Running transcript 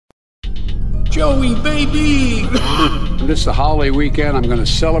Joey, baby! This is the holiday weekend. I'm going to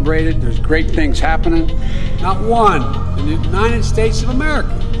celebrate it. There's great things happening. Not one in the United States of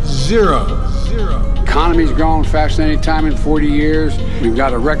America. Zero. Economy's growing faster than any time in 40 years. We've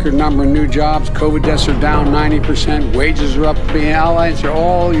got a record number of new jobs. COVID deaths are down 90%. Wages are up. I'll answer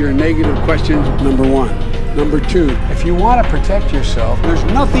all your negative questions, number one. Number two, if you want to protect yourself, there's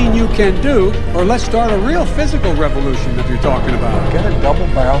nothing you can do, or let's start a real physical revolution that you're talking about. Get a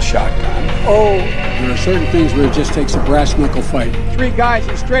double-barrel shotgun. Oh, there are certain things where it just takes a brass knuckle fight. 3 guys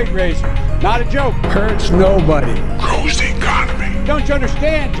in straight razor. Not a joke. Hurts nobody. Grows the economy. Don't you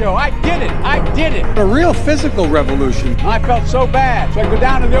understand, Joe? I did it. A real physical revolution. I felt so bad, so I go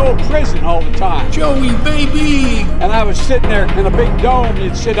down to the old prison all the time. Joey, baby! And I was sitting there in a big dome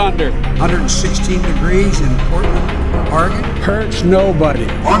you'd sit under. 116 degrees in Portland, Oregon. Hurts nobody.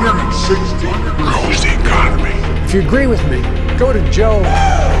 160 grows the economy. If you agree with me, go to Joe.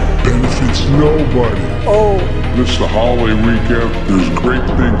 Benefits nobody. Oh. This is the holiday weekend. There's great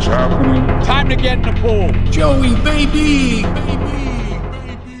things happening. Time to get in the pool. Joey, baby!